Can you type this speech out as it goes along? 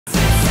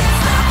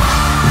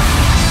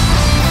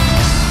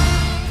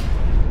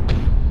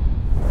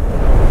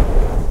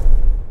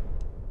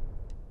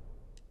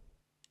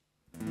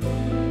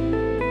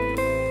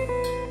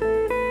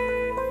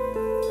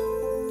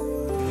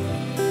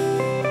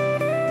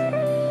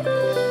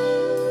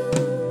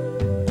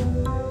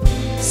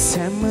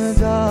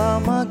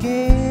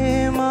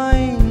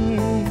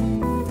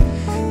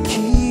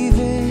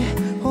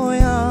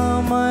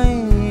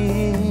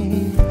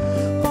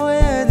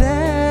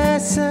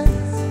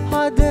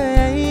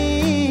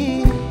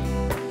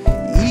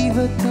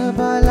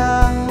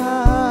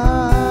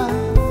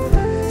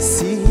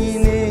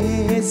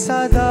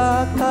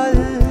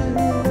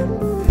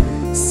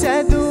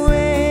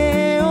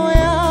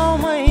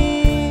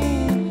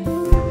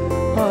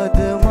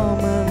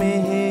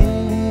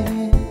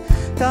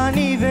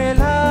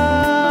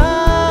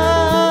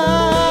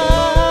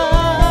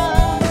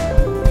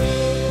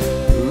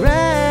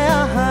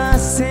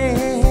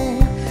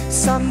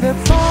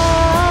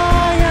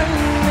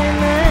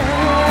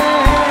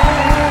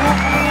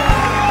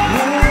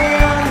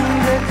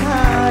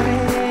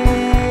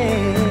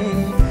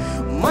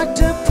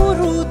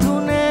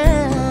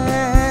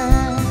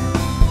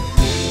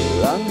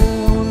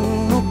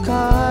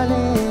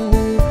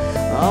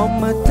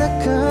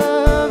අමතක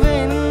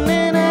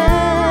වෙන්නේ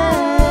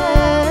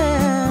නෑ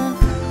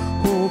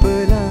ඔබ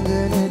ළඟ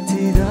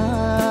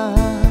නැතිලා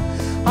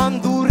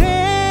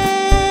අඳුරේ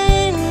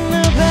ඉන්න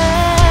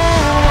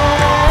බෑ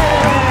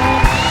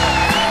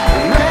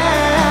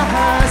මෑ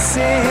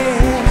අහසේ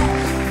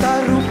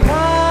තරු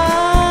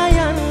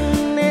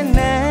පායන්නේ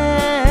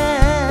නෑ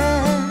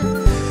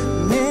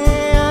මේ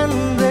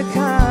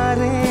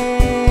අන්ධකාරේ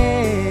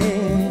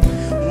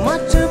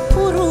මට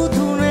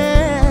පුරුදු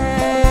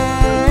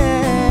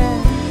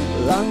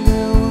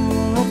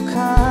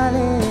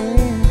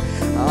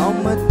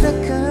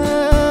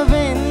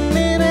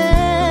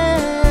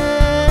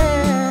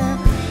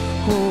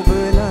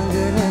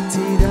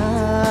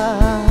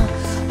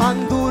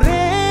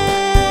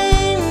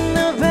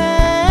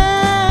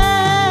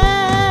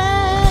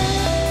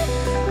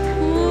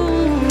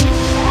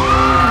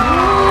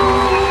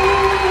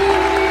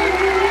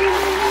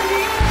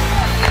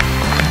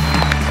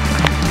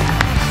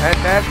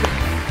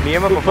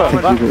නියම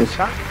performance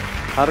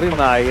හරිම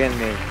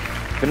ආයෙන්නේ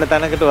වෙන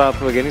තැනකට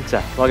ආපුව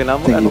ගෙනිච්චා. වගේ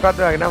නම මොකක්ද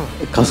වගේ නම?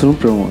 කසුන්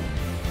ප්‍රමෝද්.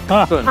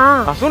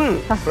 කසුන්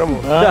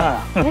ප්‍රමෝද්.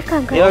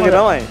 ඒ වගේ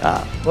තමයි.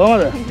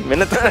 කොහමද?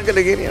 වෙන තැනකට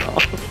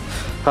ගෙනියනවා.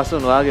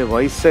 කසුන් වාගේ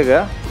voice එක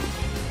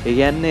ඒ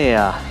කියන්නේ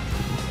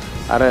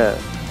අර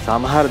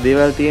සමහර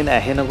දේවල් තියෙන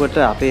ඇහෙනකොට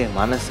අපේ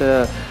මනස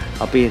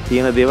අපේ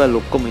තියෙන දේවල්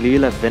ඔක්කොම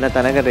ඉලිවිලා වෙන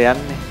තැනකට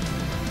යන්නේ.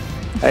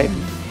 ඒ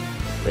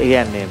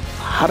කියන්නේ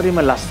හරිම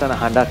ලස්සන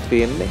හඬක්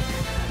තියෙන්නේ.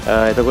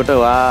 එතකොට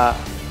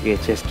වාගේ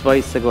chest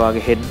voice එක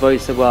වාගේ head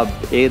voice එක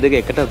ඒ දෙක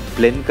එකට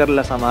blend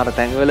කරලා සමහර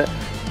තැන්වල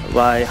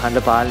වායි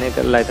හඬ පාලනය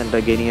කරලා එතනට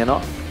ගෙනියනවා.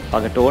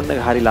 වාගේ tone එක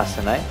හරි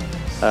ලස්සනයි.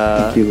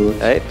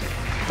 right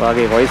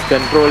වාගේ voice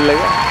control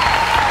එක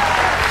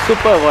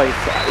super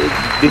voice.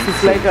 This is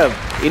like a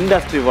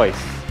industry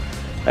voice.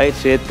 right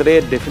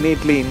ක්ෂේත්‍රයේ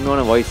definitely ඉන්න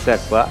ඕන voice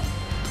එකක් වා.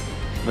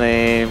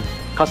 මේ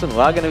කසුන්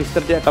වාගෙන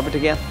විස්තර ටිකක් අපිට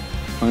කියන්න.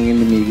 මම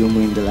ඉන්නේ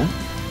මීගමුව ඉඳලා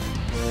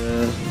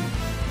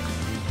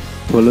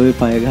පොළොවේ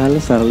පය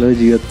ගහලා සරලව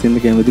ජීවත් වෙන්න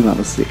කැමති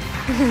මිනිස්සෙක්.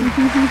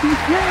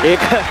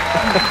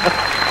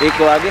 ඒක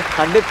වාගේ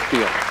හඬක්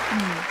තියෙනවා.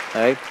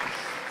 right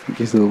thank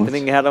you so much.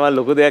 ඉතින් එහාට මම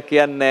ලොකු දෙයක්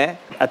කියන්නේ නැහැ.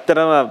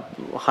 ඇත්තටම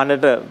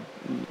හඬට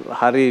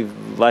හරි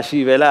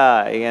වශී වෙලා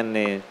ඒ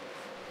කියන්නේ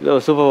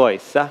super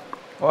voice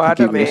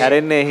ඔයාට මේ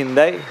හැරෙන්නේ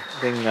හින්දායි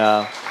ඉතින්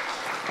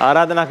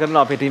ආරාධනා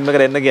කරනවා අපේ ටීම්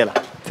එකට එන්න කියලා.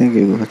 thank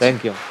you.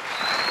 thank you.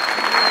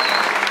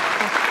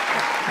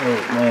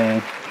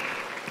 මේ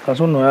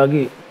කසුන්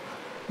ඔයාගේ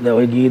දැන්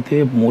ওই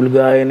ගීතයේ මුල්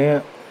ගායනය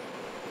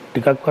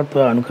ටිකක්වත්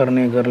ඔයා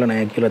අනුකරණය කරලා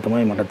නැහැ කියලා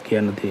තමයි මටත්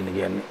කියන්න තියෙන්නේ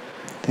කියන්නේ.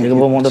 ඒක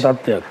බොහොම හොඳ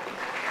තත්ත්වයක්.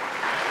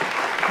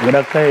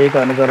 ගොඩක් අය ඒක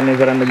අනුකරණය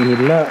කරන්න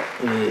ගිහිල්ලා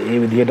ඒ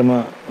විදිහටම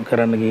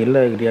කරන්න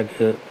ගිහිල්ලා ඒක ටිකක්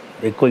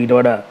එක්ක ඊට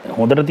වඩා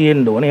හොඳට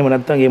තියෙන්න ඕනේ. එහෙම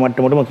නැත්නම් ඒ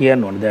මට්ටමටම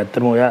කියන්න ඕනේ. දැන්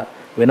ඇත්තටම ඔයා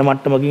වෙන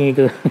මට්ටමකින් ඒක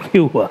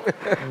කිව්වා.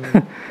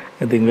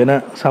 ඉතින් වෙන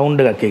සවුන්ඩ්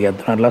එකක් ඒක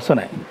ඇත්තටම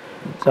ලස්සනයි.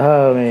 සහ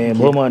මේ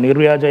බොහොම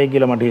නිර්ව්‍යාජයි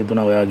කියලා මට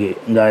හිතුණා ඔයාගේ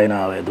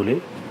ගායනාව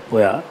ඇතුලේ.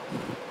 ඔයා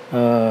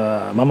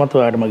මමත්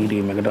ඔයාට මගේ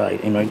ටීම් එකට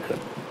ඉන්වයිට්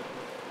කරනවා.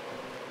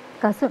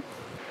 කසුන්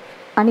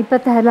අනිත්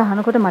පැත්ත හැරලා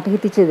අහනකොට මට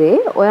හිතිච්ච දේ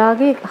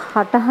ඔයාගේ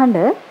හටහඬ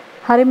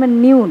හරිම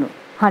නියුණු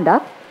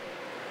හඬක්.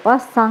 ඔයා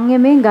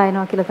සංයමයෙන්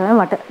ගායනවා කියලා තමයි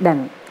මට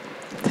දැනුනේ.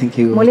 thank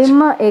you.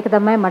 මුලින්ම ඒක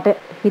තමයි මට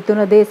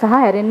හිතුණ දේ සහ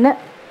හැරෙන්න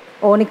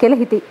ඕනි කියලා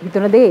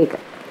හිතුණ දේ ඒක.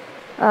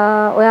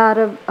 ඔයා අර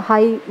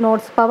හයි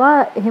නෝට්ස් පවා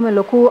එහෙම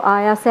ලොකු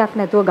ආයාසයක්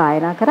නැතුව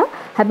ගායනා කරා.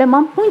 හැබැයි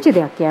මම පුංචි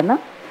දෙයක් කියන්න.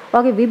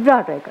 ඔයාගේ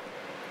විබ්‍රාටෝ එක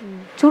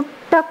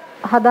චුට්ටක්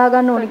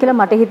හදාගන්න ඕනි කියලා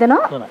මට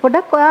හිතෙනවා.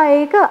 පොඩක් ඔයා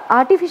ඒක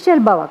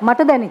ආටිෆිෂල් බවක්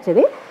මට දැනෙච්ච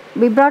දේ.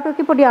 විබ්‍රාටෝ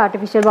එකේ පොඩි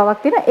ආටිෆිෂල් බවක්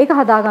තියෙන. ඒක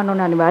හදාගන්න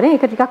ඕන අනිවාර්යෙන්.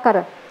 ඒක ටිකක් අර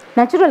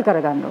නැචරල්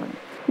කරගන්න ඕනේ.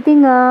 ඉතින්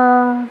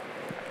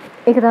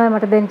ඒක තමයි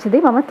මට දැනෙච්ච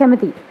දේ. මම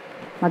කැමතියි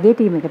මගේ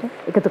ටීම් එකට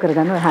එකතු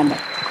කරගන්න ඔය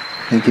හඬ.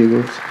 thank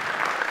you.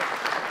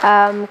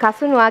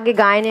 කසුන් වාගේ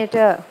ගායනයට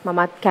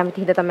මමත් කැමති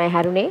හින්දා තමයි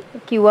හැරුණේ.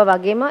 කිව්වා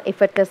වගේම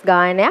effortless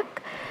ගායනයක්.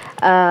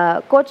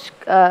 coach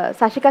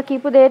සශිකා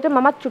කියපු දෙයට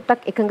මමත්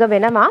චුට්ටක් එකඟ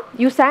වෙනවා.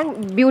 you sang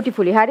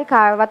beautifully. හරි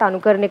කායවත්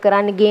අනුකරණය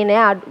කරන්න ගියේ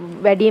නෑ.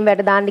 වැඩියෙන්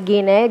වැඩ දාන්න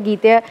ගියේ නෑ.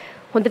 ගීතය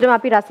හොඳටම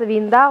අපි රස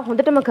වින්දා.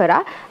 හොඳටම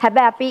කරා.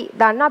 හැබැයි අපි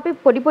දන්නවා අපි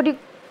පොඩි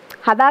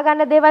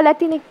හදාගන්න දේවල්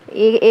ඇතිනේ.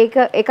 ඒක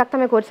එකක්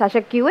තමයි coach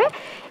සශික කිව්වේ.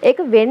 ඒක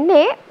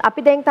වෙන්නේ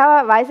අපි දැන් තව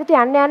වයසට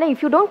යන්න if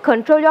you don't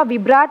control your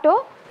vibrato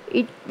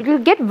it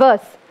will get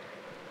worse.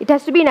 It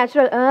has to be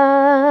natural.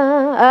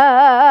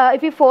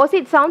 If you force it,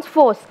 it sounds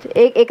forced.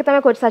 ඒක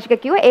තමයි coach සශික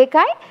කිව්වේ.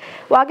 ඒකයි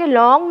වාගේ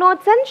long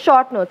notes and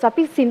short notes.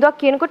 අපි සින්දුවක්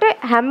කියනකොට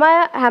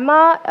හැම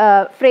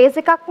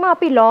phrase එකක්ම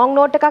අපි long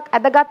note එකක්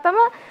අදගත්තම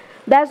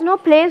there's no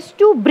place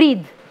to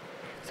breathe.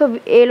 So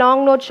a long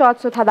note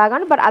short note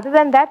හදාගන්න. But other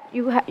than that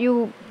you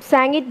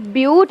sang it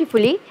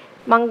beautifully.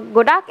 මම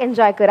ගොඩක්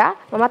enjoy කරා.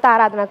 මමත්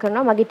ආරාධනා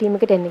කරනවා මගේ ටීම්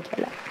එකට එන්න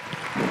කියලා.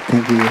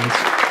 thank you.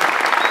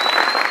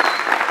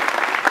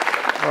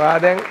 ඔයා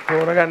දැන්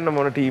තෝරගන්න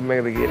මොන ටීම්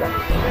එකද කියලා.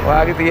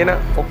 ඔයාගේ තියෙන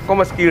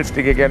ඔක්කොම ස්කිල්ස්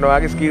ටික කියන්නේ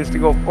ඔයාගේ ස්කිල්ස්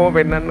ටික ඔක්කොම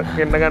පෙන්න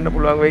ගන්න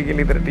පුළුවන් වෙයි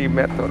කියලා ඉතින් ටීම්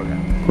එකක්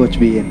තෝරගන්න. coach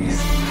BNS.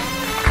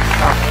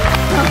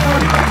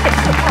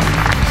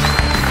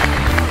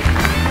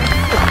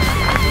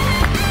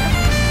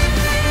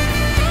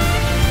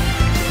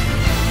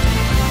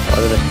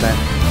 best man.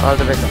 All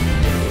the best.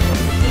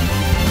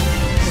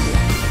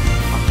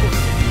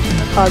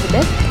 All the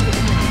best.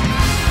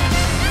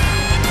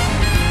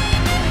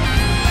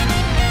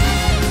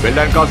 Well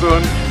done,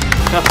 Kasun.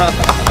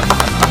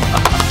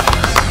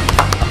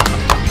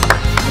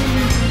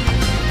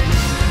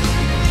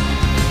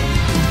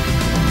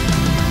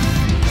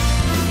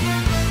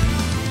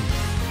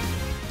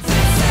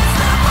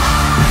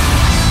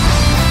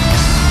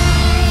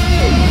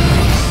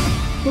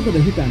 මොකද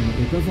හිතන්නේ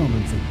ඒ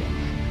performance එක?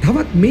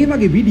 තවත් මේ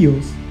වගේ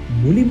videos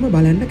මුලින්ම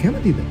බලන්න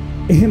කැමතිද?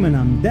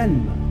 එහෙමනම් දැන්ම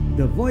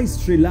The Voice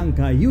Sri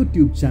Lanka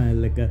YouTube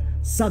channel එක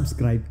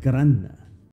subscribe කරන්න.